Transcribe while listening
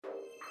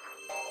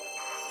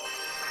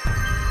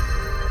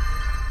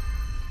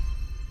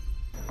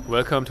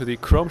Welcome to the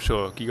Chrome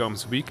Show,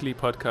 Gigom's weekly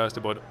podcast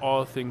about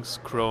all things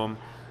Chrome.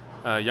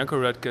 Janko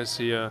Rutgers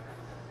here,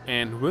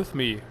 and with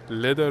me,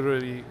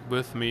 literally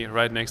with me,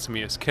 right next to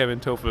me is Kevin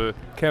Toffel.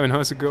 Kevin,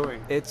 how's it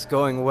going? It's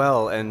going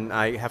well, and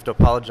I have to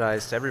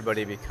apologize to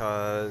everybody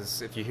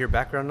because if you hear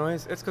background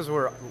noise, it's because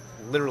we're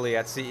literally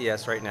at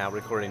CES right now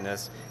recording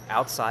this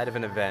outside of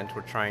an event.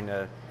 We're trying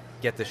to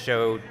get the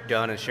show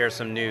done and share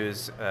some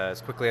news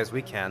as quickly as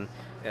we can.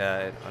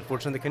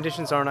 Unfortunately, the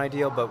conditions aren't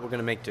ideal, but we're going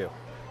to make do.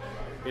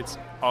 It's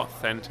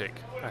authentic.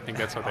 I think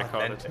that's what they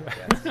call it.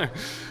 Yes.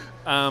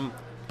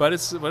 But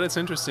it's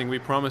interesting. We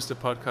promised a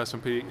podcast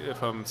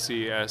from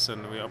CES,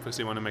 and we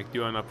obviously want to make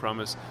do on our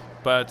promise.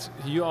 But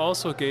you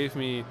also gave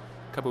me a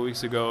couple of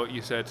weeks ago.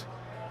 You said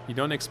you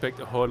don't expect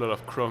a whole lot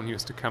of Chrome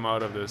news to come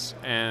out of this,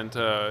 and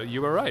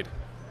you were right.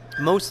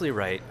 Mostly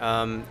right.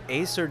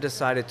 Acer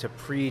decided to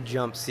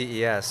pre-jump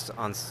CES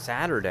on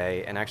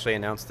Saturday and actually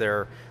announced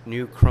their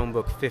new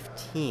Chromebook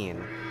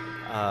 15.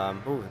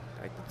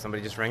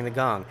 Somebody just rang the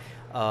gong.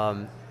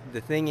 The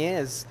thing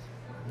is,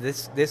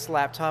 this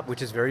laptop,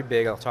 which is very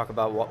big, I'll talk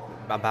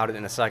about it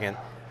in a second,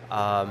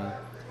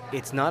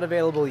 it's not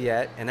available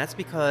yet, and that's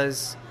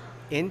because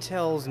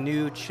Intel's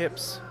new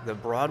chips, the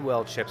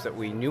Broadwell chips that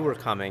we knew were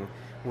coming,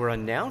 were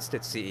announced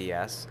at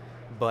CES,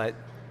 but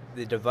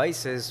the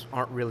devices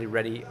aren't really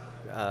ready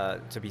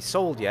to be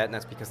sold yet, and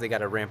that's because they got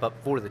to ramp up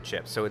for the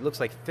chips. So it looks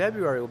like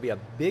February will be a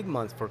big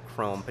month for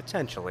Chrome,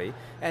 potentially,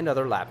 and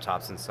other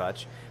laptops and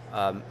such.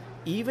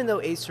 Even though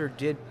Acer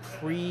did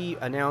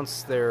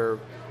pre-announce their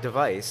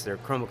device, their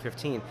Chromebook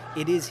 15,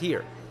 it is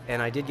here,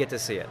 and I did get to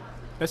see it.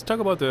 Let's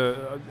talk about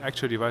the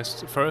actual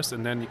device first,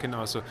 and then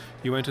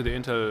you went to the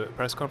Intel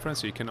press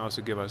conference, so you can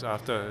also give us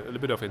after a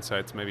little bit of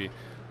insights maybe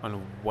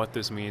on what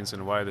this means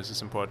and why this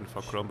is important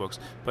for Chromebooks.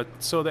 But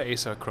so the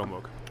Acer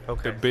Chromebook,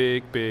 okay.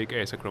 The big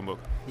Acer Chromebook.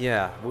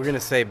 Yeah, we're gonna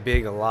say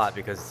big a lot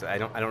because I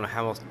don't know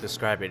how else to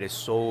describe it. It's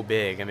so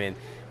big. I mean,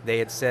 they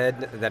had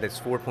said that it's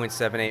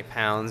 4.78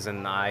 pounds,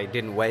 and I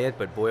didn't weigh it,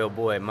 but boy, oh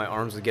boy, my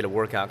arms would get a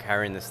workout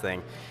carrying this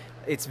thing.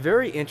 It's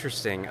very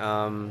interesting.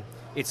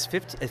 It's a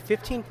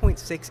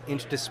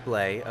 15.6-inch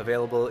display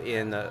available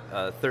in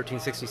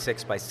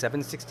 1366 by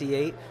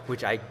 768,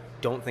 which I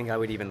don't think I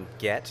would even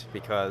get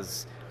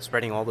because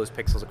spreading all those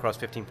pixels across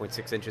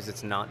 15.6 inches,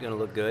 it's not going to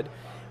look good.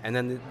 And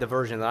then the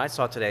version that I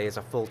saw today is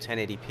a full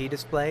 1080p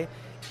display.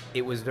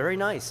 It was very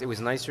nice. It was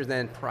nicer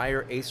than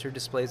prior Acer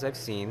displays I've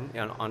seen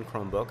on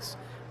Chromebooks.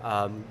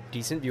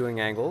 Decent viewing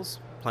angles,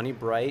 plenty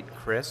bright,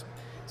 crisp.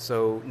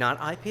 So not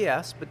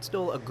IPS, but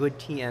still a good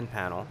TN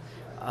panel.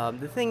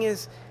 The thing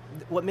is,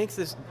 what makes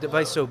this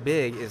device so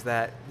big is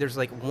that there's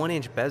like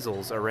 1-inch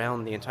bezels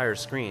around the entire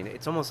screen.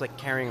 It's almost like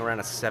carrying around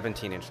a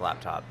 17-inch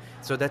laptop.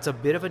 So that's a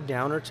bit of a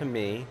downer to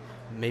me.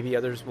 Maybe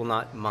others will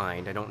not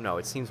mind. I don't know.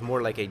 It seems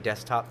more like a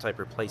desktop type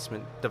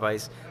replacement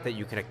device that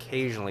you can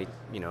occasionally,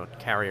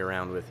 carry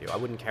around with you. I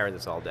wouldn't carry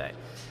this all day.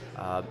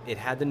 It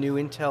had the new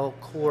Intel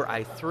Core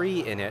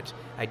i3 in it.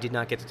 I did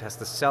not get to test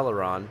the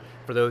Celeron.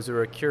 For those who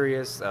are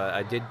curious,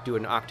 I did do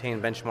an Octane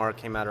benchmark.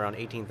 Came out around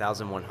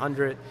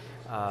 18,100.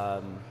 They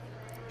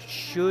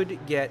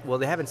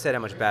haven't said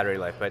how much battery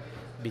life, but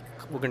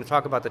we're going to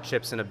talk about the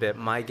chips in a bit.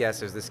 My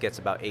guess is this gets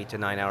about 8 to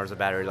 9 hours of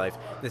battery life.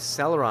 The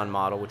Celeron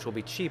model, which will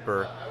be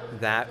cheaper,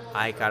 that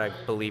I gotta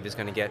believe is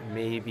going to get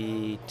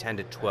maybe 10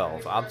 to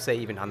 12. I'll say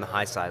even on the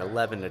high side,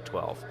 11 to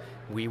 12.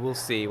 We will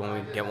see when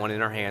we get one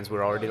in our hands.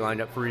 We're already lined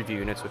up for review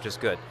units, which is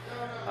good.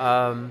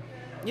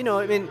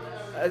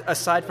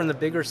 Aside from the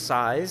bigger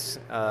size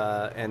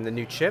and the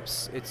new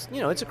chips, it's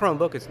a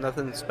Chromebook. It's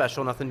nothing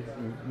special, nothing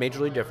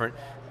majorly different.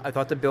 I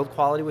thought the build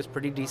quality was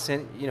pretty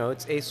decent.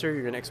 It's Acer.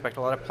 You're going to expect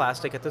a lot of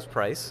plastic at this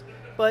price,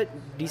 but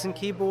decent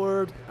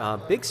keyboard,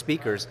 big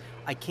speakers.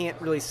 I can't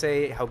really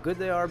say how good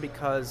they are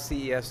because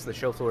CES, the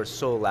show floor, is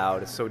so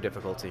loud. It's so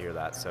difficult to hear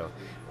that. So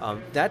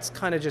that's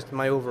kind of just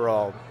my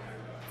overall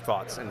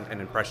thoughts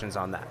and impressions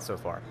on that so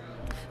far.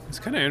 It's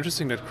kind of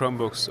interesting that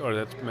Chromebooks or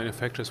that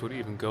manufacturers would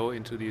even go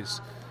into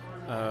these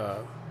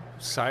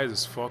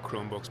sizes for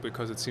Chromebooks,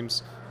 because it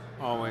seems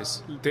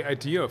always the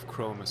idea of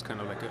Chrome is kind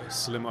of like a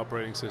slim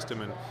operating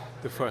system, and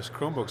the first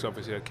Chromebooks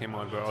obviously that came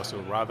out were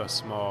also rather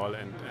small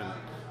and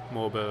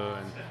mobile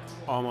and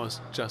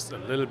almost just a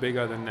little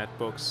bigger than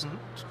netbooks,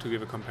 to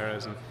give a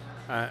comparison,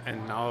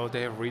 and now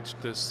they have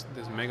reached this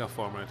mega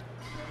format.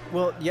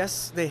 Well,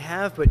 yes, they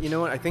have, but you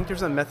know what? I think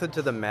there's a method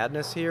to the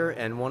madness here,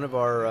 and one of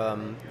our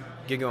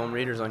GigaOM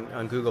readers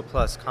on Google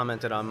Plus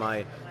commented on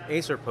my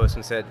Acer post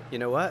and said, you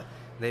know what?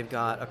 They've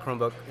got a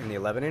Chromebook in the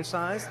 11-inch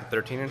size, the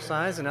 13-inch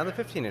size, and now the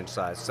 15-inch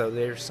size, so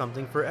there's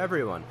something for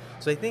everyone.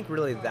 So I think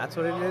really that's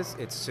what it is.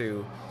 It's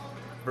for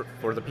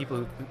the people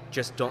who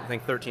just don't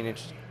think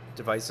 13-inch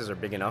devices are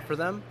big enough for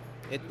them.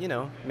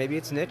 Maybe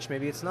it's niche,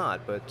 maybe it's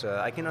not, but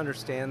I can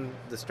understand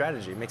the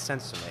strategy. It makes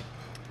sense to me.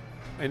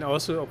 And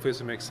also,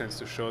 obviously, makes sense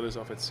to show this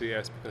off at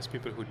CES, because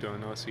people who don't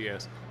know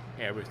CES,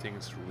 everything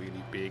is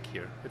really big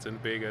here. It's as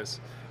big as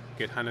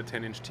get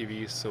 110-inch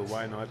TVs, so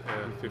why not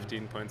a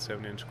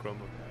 15.7-inch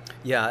Chromebook?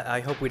 Yeah, I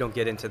hope we don't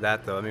get into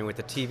that though. I mean, with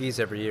the TVs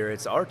every year,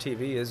 it's our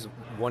TV is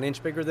 1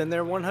 inch bigger than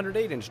their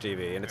 108-inch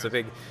TV, and it's a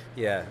big.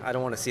 Yeah, I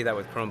don't want to see that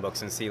with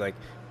Chromebooks and see like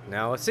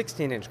now a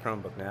 16-inch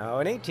Chromebook, now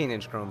an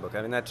 18-inch Chromebook.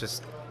 I mean, that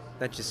just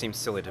seems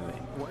silly to me.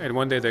 And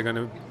one day they're going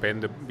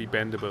to be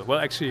bendable. Well,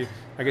 actually,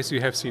 I guess you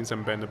have seen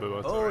some bendable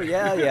ones. Oh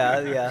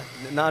yeah.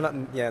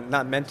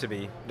 Not meant to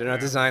be. They're not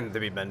designed to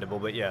be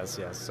bendable, but yes.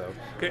 So.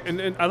 Okay,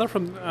 and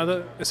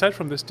aside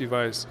from this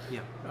device,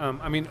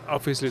 I mean,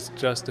 obviously it's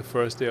just the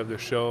first day of the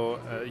show.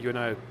 You and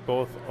I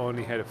both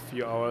only had a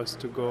few hours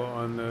to go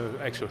on the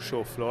actual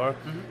show floor.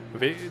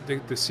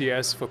 Mm-hmm. The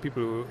CES, for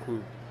people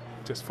who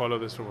just follow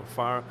this from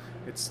afar,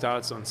 it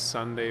starts on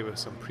Sunday with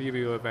some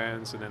preview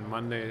events, and then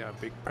Monday are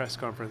big press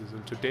conferences,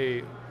 and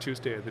today,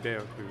 Tuesday, the day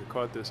we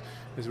record this,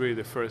 is really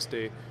the first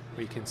day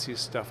where you can see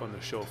stuff on the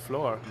show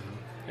floor,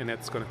 and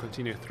that's going to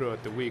continue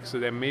throughout the week. So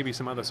there may be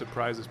some other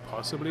surprises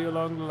possibly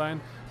along the line,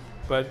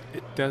 but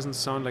it doesn't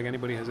sound like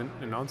anybody has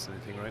announced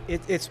anything, right?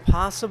 It's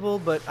possible,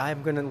 but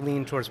I'm going to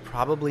lean towards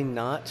probably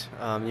not.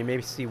 You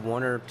maybe see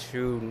one or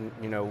two,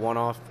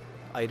 one-off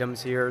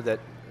items here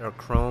that are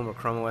Chrome or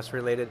Chrome OS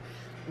related.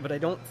 But I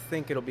don't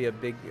think it'll be a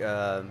big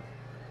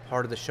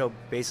part of the show,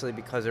 basically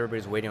because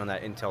everybody's waiting on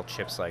that Intel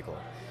chip cycle.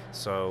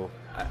 So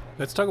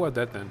let's talk about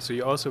that then. So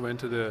you also went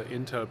to the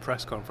Intel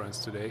press conference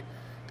today,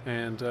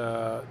 and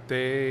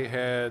they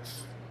had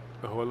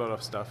a whole lot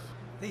of stuff.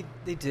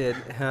 They did.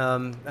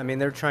 I mean,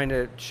 they're trying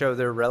to show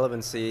their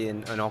relevancy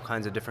in all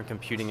kinds of different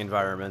computing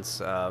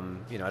environments. I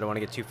don't want to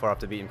get too far off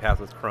the beaten path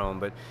with Chrome,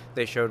 but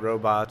they showed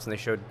robots and they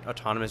showed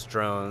autonomous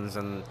drones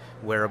and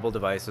wearable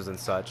devices and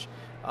such.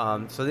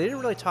 So they didn't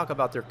really talk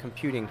about their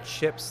computing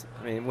chips.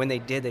 I mean, when they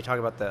did, they talked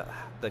about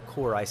the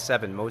Core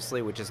i7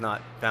 mostly, which is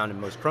not found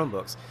in most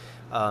Chromebooks.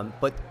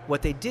 But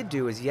what they did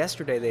do is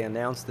yesterday they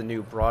announced the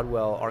new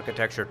Broadwell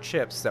architecture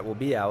chips that will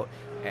be out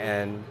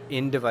and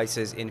in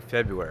devices in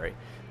February,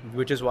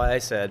 which is why I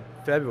said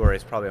February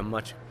is probably a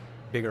much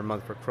bigger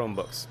month for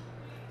Chromebooks.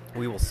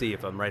 We will see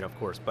if I'm right, of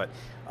course. But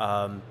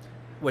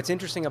what's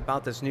interesting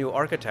about this new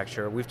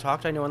architecture, we've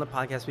talked, I know, on the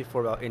podcast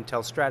before about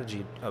Intel's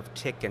strategy of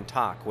tick and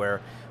tock, where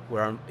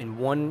in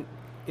one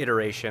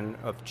iteration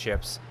of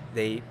chips,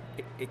 they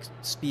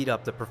speed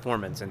up the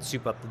performance and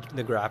soup up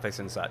the graphics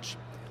and such,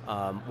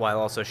 while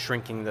also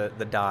shrinking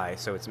the die,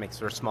 so it makes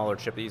for a smaller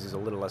chip that uses a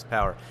little less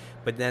power.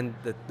 But then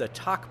the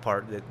tock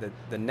part,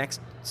 the next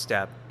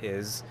step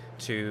is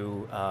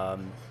to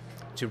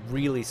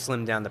really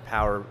slim down the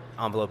power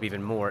envelope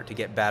even more to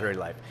get battery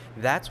life.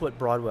 That's what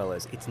Broadwell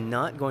is. It's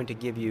not going to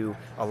give you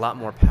a lot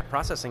more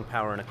processing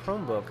power in a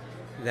Chromebook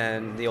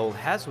than the old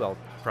Haswell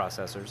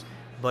processors,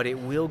 but it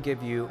will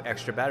give you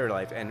extra battery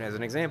life. And as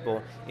an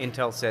example,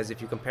 Intel says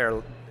if you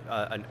compare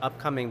an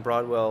upcoming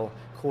Broadwell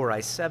Core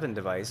i7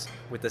 device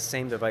with the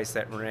same device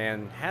that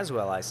ran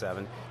Haswell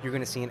i7, you're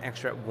going to see an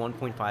extra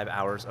 1.5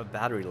 hours of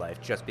battery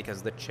life just because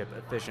of the chip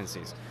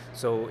efficiencies.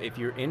 So if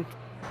you're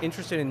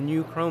interested in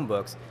new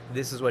Chromebooks,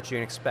 this is what you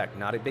can expect.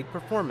 Not a big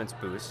performance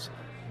boost,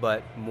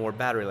 but more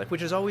battery life,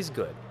 which is always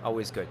good,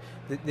 always good.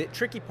 The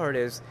tricky part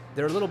is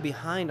they're a little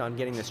behind on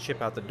getting this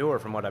chip out the door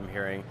from what I'm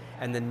hearing,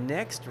 and the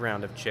next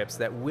round of chips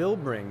that will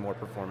bring more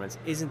performance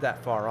isn't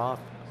that far off,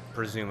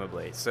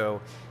 presumably.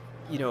 So,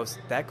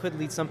 that could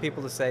lead some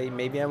people to say,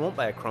 maybe I won't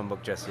buy a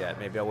Chromebook just yet.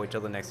 Maybe I'll wait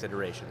till the next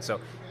iteration. So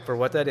for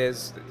what that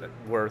is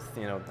worth,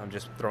 I'm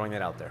just throwing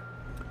it out there.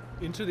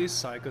 Into these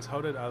cycles,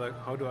 how do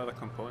other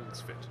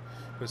components fit?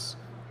 Because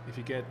if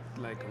you get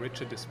like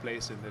richer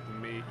displays in that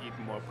may eat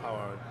more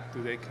power,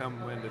 do they come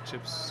when the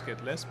chips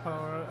get less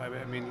power?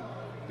 I mean,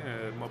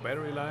 more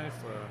battery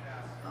life?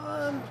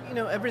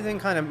 Or? Everything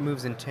kind of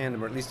moves in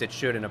tandem, or at least it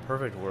should in a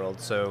perfect world.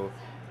 So,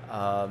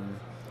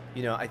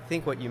 I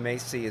think what you may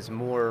see is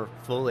more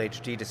full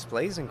HD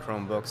displays in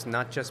Chromebooks,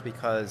 not just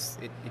because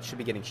it should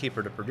be getting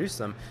cheaper to produce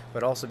them,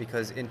 but also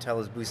because Intel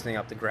is boosting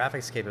up the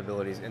graphics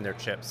capabilities in their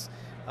chips.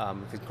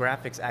 Because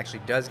graphics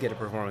actually does get a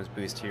performance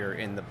boost here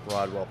in the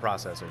Broadwell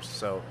processors.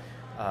 So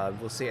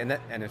we'll see. And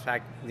in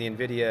fact, the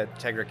NVIDIA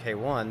Tegra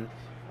K1,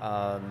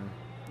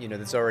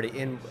 that's already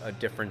in a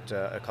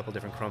couple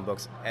different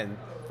Chromebooks, and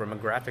from a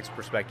graphics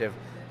perspective,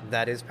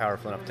 that is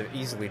powerful enough to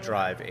easily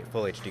drive a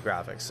full HD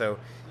graphics. So,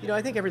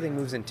 I think everything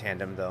moves in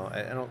tandem, though.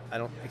 I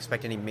don't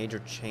expect any major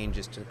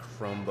changes to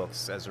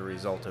Chromebooks as a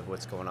result of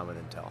what's going on with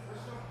Intel.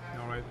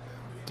 All right.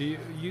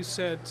 You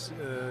said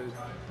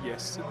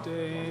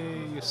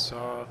yesterday you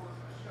saw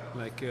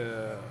like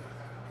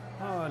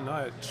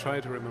I try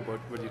to remember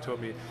what you told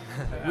me.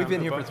 We've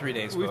been here for 3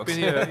 days, we've folks.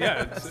 Been here,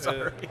 yeah.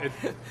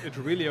 It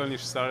really only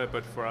started,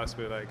 but for us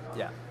we're like,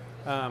 yeah.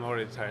 I'm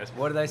already tired.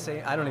 What did I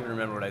say? I don't even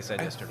remember what I said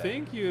yesterday. I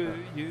think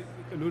you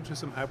alluded to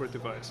some hybrid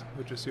device,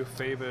 which is your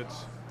favorite.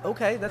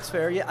 Okay, that's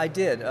fair. Yeah, I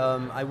did.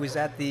 I was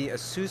at the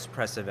ASUS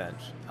press event.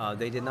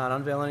 They did not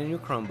unveil any new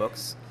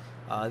Chromebooks.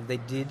 They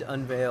did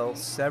unveil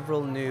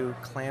several new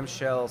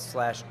clamshell /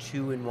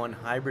 2-in-1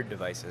 hybrid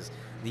devices.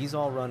 These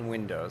all run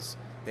Windows.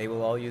 They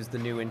will all use the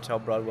new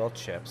Intel Broadwell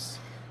chips.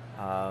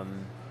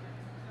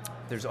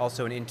 There's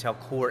also an Intel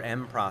Core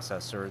M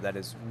processor that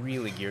is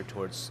really geared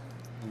towards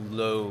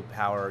low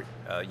power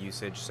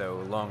usage,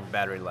 so long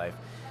battery life.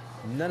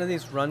 None of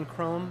these run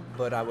Chrome,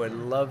 but I would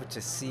love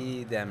to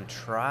see them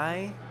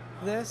try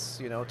this,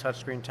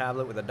 touchscreen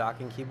tablet with a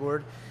docking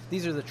keyboard.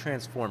 These are the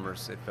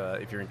Transformers,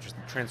 if you're interested.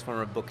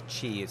 Transformer Book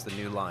Chi is the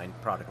new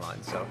product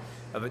line. So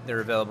they're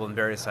available in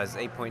various sizes,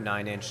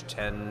 8.9 inch,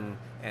 10,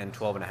 and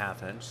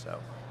 12.5 inch. So,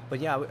 but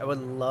yeah, I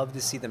would love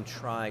to see them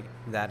try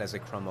that as a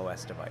Chrome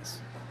OS device.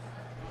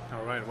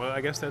 All right. Well,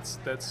 I guess that's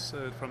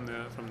from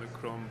the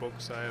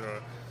Chromebook side,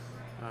 or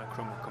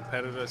Chrome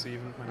competitors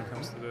even when it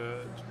comes to the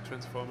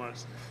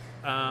Transformers.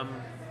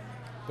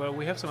 But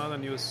we have some other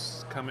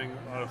news coming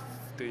out of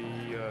the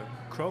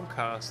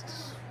Chromecast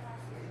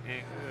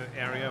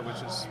area,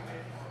 which is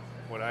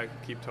what I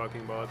keep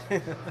talking about.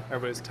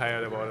 Everybody's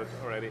tired about it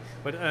already.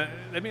 But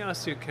let me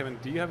ask you, Kevin,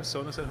 do you have a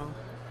Sonos at home?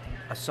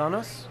 A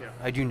Sonos? Yeah.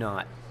 I do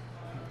not.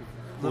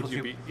 Would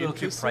you be little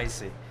too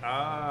interested?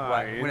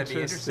 pricey. Would I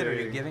be interested? Are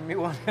you giving me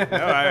one? No,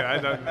 I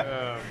don't.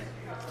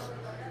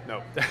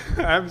 No,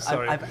 I'm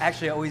sorry. I've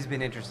actually always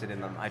been interested in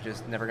them. I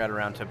just never got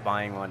around to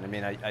buying one. I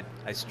mean,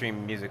 I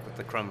stream music with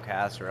the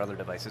Chromecast or other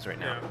devices right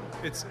now.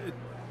 Yeah.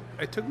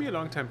 It took me a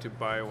long time to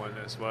buy one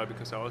as well,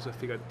 because I also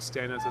figured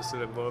standards are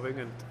still evolving,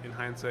 and in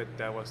hindsight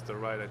that was the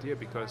right idea,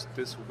 because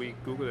this week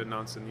Google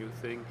announced a new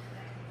thing,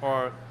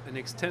 or an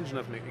extension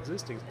of an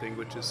existing thing,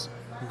 which is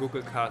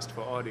Google Cast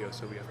for audio.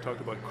 So we have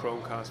talked about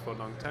Chromecast for a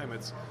long time.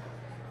 It's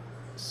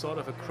sort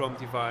of a Chrome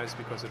device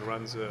because it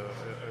runs a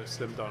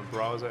slimmed down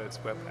browser.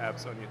 It's web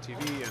apps on your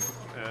TV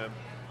and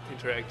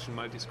interaction,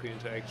 multi-screen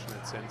interaction.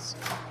 It sends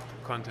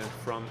content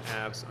from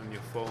apps on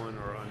your phone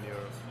or on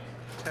your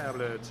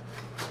tablet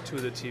to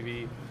the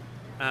TV.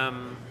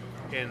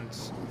 And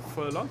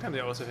for a long time they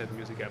also had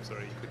music apps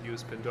already. You could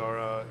use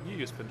Pandora. You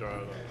use Pandora a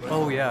lot, right?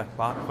 Oh yeah,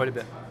 quite a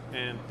bit.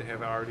 And they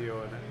have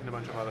audio and a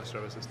bunch of other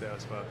services there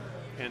as well.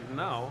 And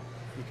now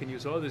you can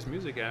use all these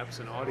music apps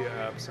and audio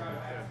apps and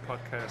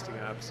podcasting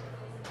apps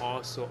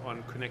also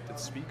on connected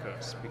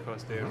speakers,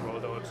 because they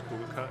rolled out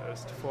Google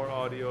Cast for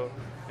audio,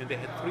 and they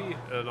had 3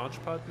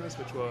 launch partners,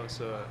 which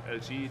was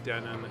LG,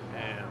 Denon,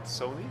 and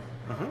Sony.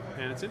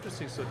 And it's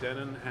interesting. So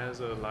Denon has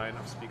a line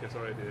of speakers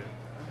already.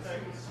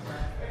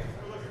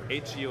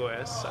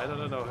 HEOS, I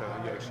don't know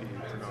how you actually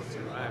pronounce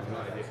it. I have no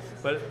idea.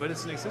 But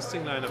it's an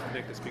existing line of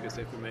connected speakers.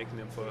 They've been making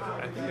them for,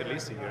 I think, at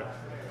least a year.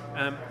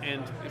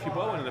 And if you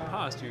bought one in the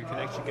past, you can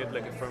actually get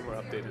like a firmware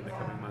update in the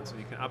coming months, and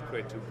you can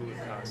upgrade to Google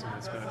Cast, and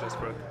it's going to just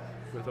work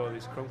with all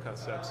these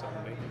Chromecast apps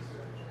only.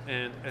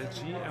 And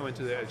LG, I went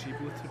to the LG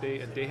booth today,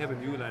 and they have a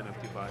new line of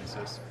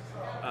devices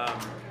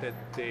that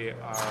they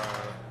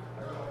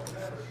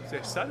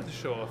started to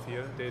show off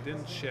here. They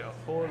didn't share a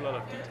whole lot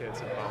of details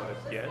about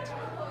it yet.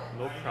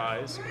 No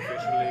price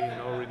officially,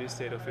 no release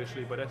date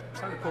officially, but I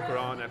started to poke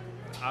around. I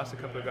asked a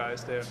couple of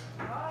guys there,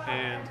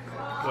 and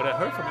what I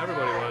heard from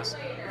everybody was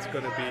it's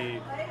going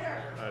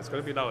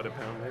to be loud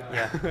apparently.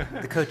 Yeah,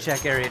 the code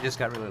check area just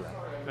got really loud.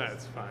 No,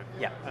 it's fine.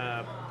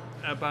 Yeah.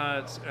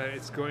 But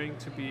it's going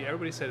to be,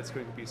 everybody said it's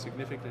going to be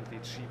significantly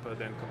cheaper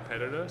than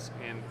competitors,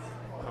 and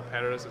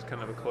competitors is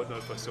kind of a code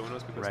note for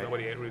Sonos, because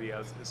nobody really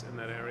else is in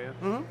that area.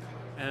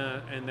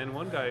 And then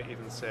one guy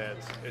even said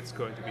it's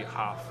going to be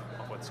half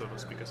of what Sonos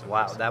speakers are.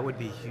 Wow, that would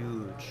be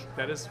huge.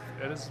 That is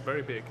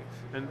very big.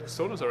 And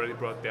Sonos already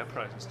brought their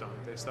prices down.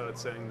 They started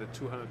selling the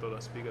 $200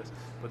 speakers,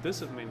 but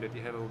this would mean that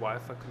you have a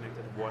Wi-Fi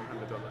connected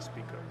 $100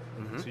 speaker.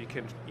 So you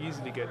can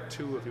easily get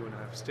 2 if you want to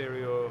have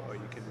stereo, or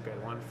you can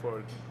get 1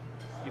 for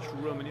each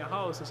room in your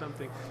house or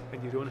something,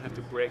 and you don't have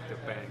to break the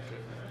bank.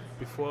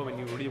 Before, when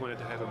you really wanted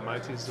to have a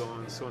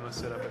multi-zone Sonos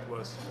setup, it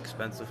was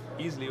expensive,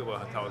 easily over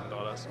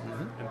 $1,000,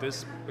 and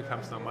this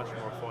becomes now much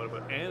more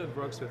affordable, and it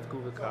works with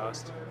Google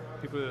Cast.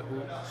 People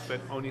who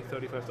spent only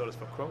 $35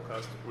 for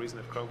Chromecast, the reason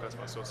that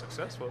Chromecast was so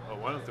successful, or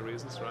one of the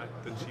reasons, right,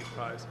 the cheap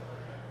price,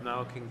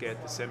 now can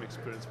get the same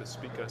experience with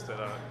speakers that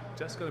are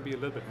just going to be a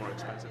little bit more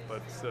expensive,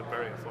 but still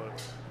very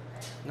affordable.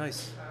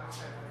 Nice,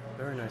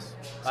 very nice.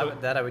 So,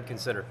 that I would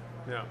consider.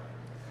 Yeah.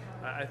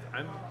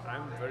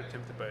 I'm very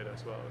tempted by it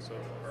as well. So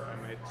I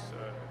might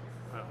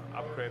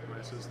upgrade my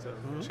system,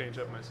 change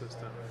up my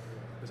system,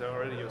 because I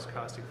already use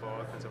casting for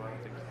all kinds of other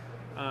things.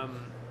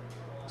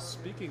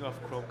 Speaking of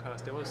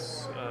Chromecast, there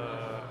was,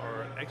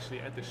 or actually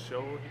at the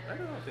show, I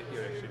don't know if they're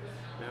here actually.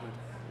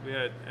 We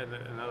had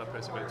another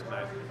press event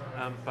tonight,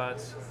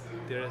 but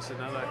there is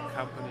another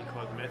company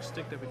called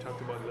Matchstick that we talked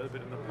about a little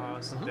bit in the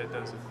past that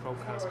does a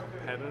Chromecast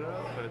competitor,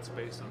 but it's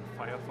based on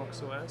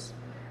Firefox OS.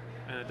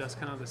 And it does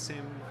kind of the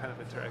same kind of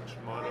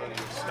interaction model. You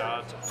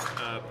start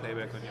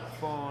playback on your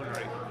phone or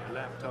even on your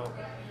laptop,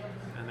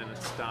 and then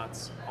it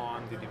starts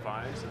on the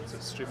device. It's a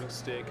streaming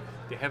stick.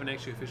 They haven't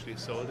actually officially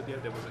sold it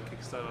yet. There was a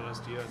Kickstarter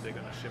last year, and they're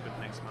going to ship it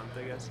next month,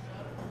 I guess.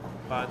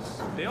 But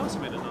they also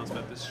made an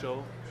announcement at this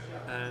show,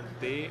 and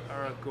they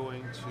are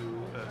going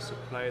to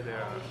supply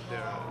their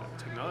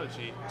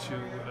technology to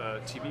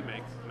TV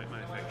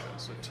manufacturers.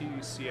 So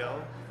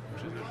TCL,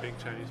 which is a big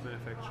Chinese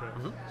manufacturer,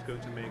 is going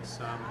to make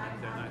some,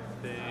 and then I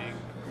think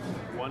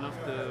one of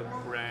the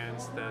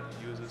brands that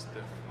uses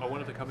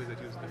one of the companies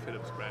that uses the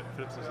Philips brand.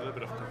 Philips is a little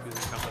bit of a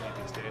confusing company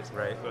these days,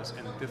 right? Because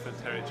in different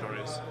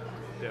territories,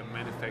 they're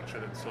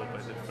manufactured and sold by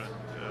different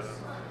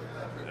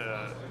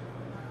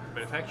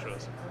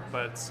manufacturers.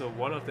 But so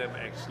one of them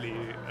actually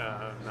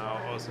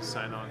now also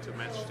signed on to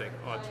Matchstick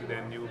or to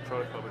their new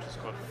protocol, which is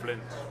called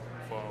Flint,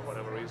 for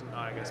whatever reason.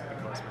 I guess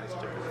because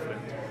Matchstick and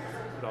Flint,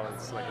 well,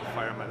 it's like a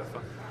fire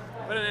metaphor.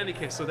 But in any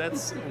case, so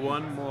that's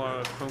one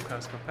more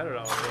Chromecast competitor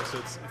out there. So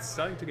it's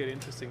starting to get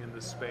interesting in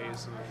this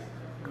space,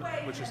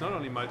 which is not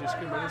only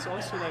multi-screen, but it's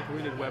also like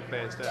really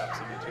web-based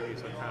apps on the TV.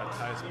 So it kind of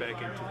ties back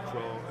into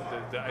Chrome,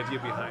 the idea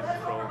behind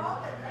Chrome,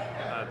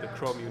 the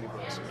Chrome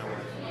universe in a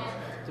way.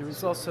 There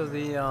was also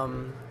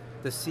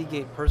the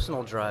Seagate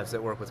personal drives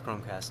that work with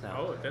Chromecast now.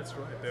 Oh, that's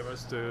right. There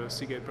was the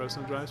Seagate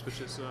personal drives, which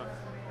is a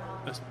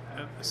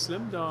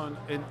slimmed down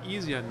and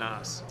easier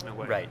NAS in a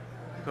way. Right.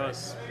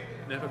 Because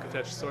network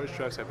attached storage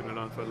drives have been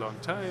around for a long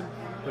time,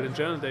 but in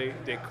general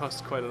they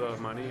cost quite a lot of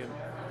money, and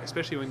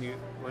especially when you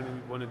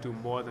want to do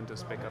more than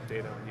just backup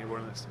data, when you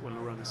want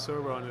to run a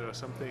server on it or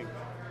something,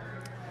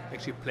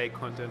 actually play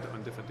content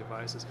on different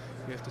devices,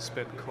 you have to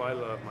spend quite a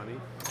lot of money.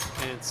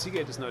 And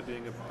Seagate is now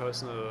doing a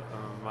personal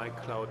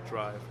MyCloud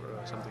drive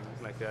or something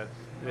like that.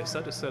 And they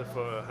started to sell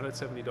for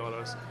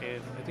 $170,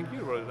 and I think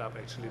you wrote it up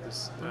actually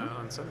this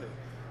on Sunday.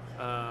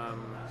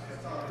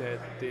 That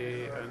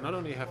they not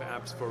only have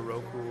apps for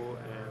Roku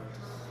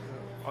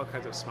and all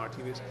kinds of smart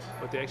TVs,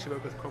 but they actually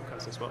work with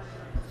Chromecast as well.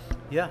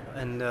 Yeah,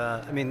 and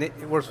I mean,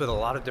 it works with a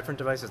lot of different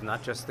devices,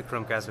 not just the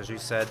Chromecast, as you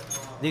said.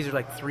 These are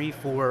like 3,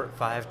 4,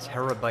 5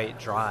 terabyte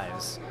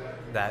drives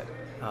that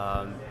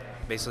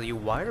basically you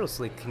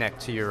wirelessly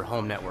connect to your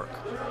home network.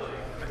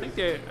 I think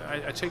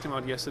I checked them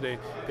out yesterday.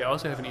 They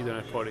also have an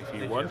Ethernet port if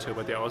you want to,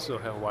 but they also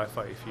have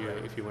Wi-Fi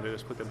if you want to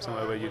just put them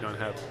somewhere where you don't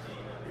have.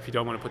 If you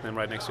don't want to put them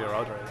right next to your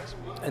router, I guess.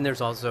 And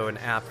there's also an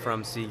app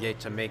from Seagate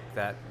to make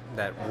that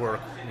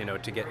work,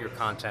 to get your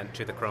content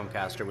to the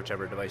Chromecast or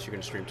whichever device you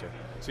can stream to.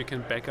 So you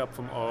can back up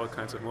from all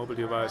kinds of mobile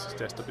devices,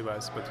 desktop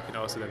devices, but you can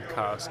also then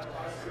cast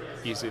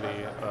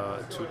easily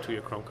to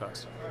your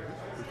Chromecast.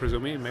 And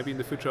presumably, maybe in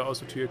the future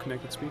also to your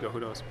connected speaker,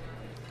 who knows?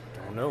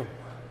 Don't know.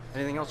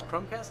 Anything else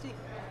Chromecasty?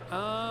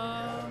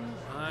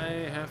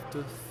 I have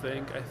to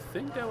think. I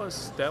think that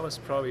was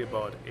probably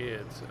about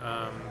it.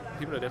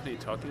 People are definitely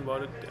talking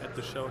about it at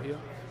the show here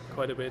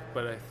quite a bit,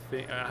 but I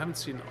haven't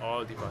seen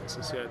all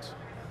devices yet.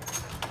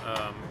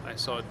 I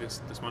saw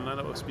this one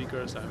lineup of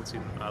speakers. I haven't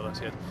seen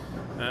others yet.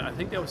 I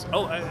think there was.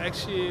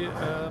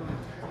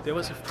 There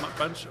was a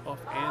bunch of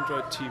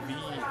Android TV,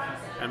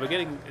 and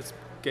it's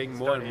getting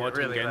more and more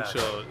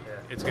tangential.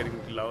 It's getting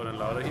louder and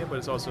louder here, but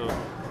it's also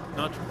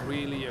not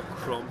really a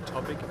Chrome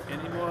topic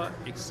anymore,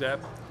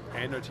 except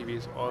Android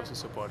TVs also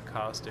support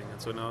casting.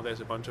 And so now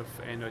there's a bunch of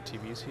Android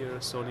TVs here.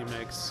 Sony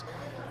makes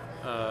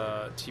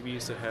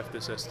TVs that have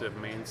this as the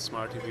main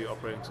smart TV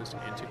operating system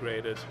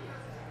integrated,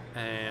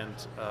 and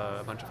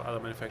a bunch of other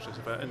manufacturers.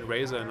 And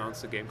Razer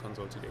announced the game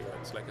console today.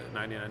 It's like a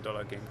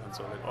 $99 game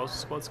console that also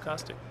supports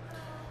casting.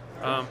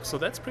 So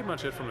that's pretty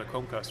much it from the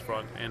Chromecast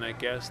front, and I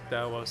guess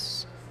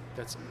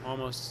that's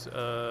almost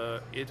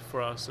it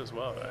for us as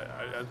well.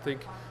 I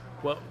think,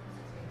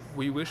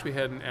 we wish we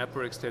had an app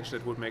or extension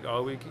that would make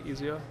our week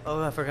easier.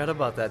 Oh, I forgot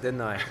about that, didn't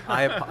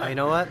I? You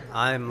know what?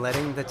 I'm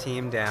letting the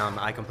team down.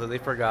 I completely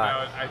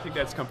forgot. I think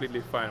that's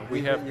completely fine.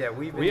 We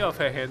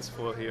have our hands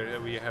full here.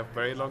 We have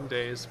very long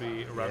days.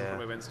 We run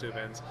from events to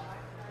events,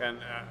 and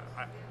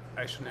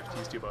I shouldn't have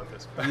teased you about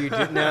this. You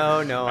did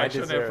no. I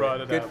shouldn't have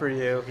brought it Good up. for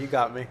you. You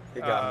got me.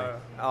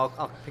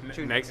 I'll pick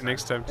you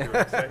next time too.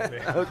 Exactly.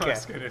 Okay. I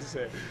was gonna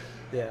say.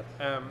 Yeah.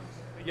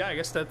 I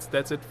guess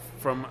that's it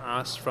from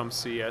us from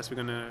CES. We're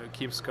gonna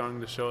keep scouring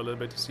the show a little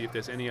bit to see if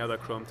there's any other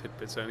Chrome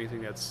tidbits or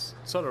anything that's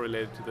sort of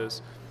related to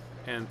this.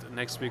 And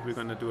next week we're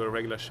gonna do a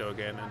regular show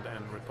again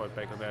and report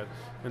back on that.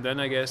 And then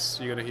I guess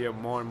you're gonna hear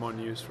more and more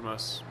news from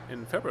us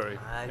in February,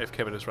 if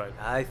Kevin is right.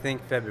 I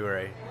think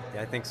February.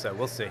 Yeah, I think so.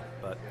 We'll see.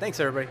 But thanks,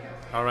 everybody.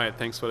 All right.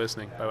 Thanks for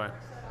listening. Bye bye.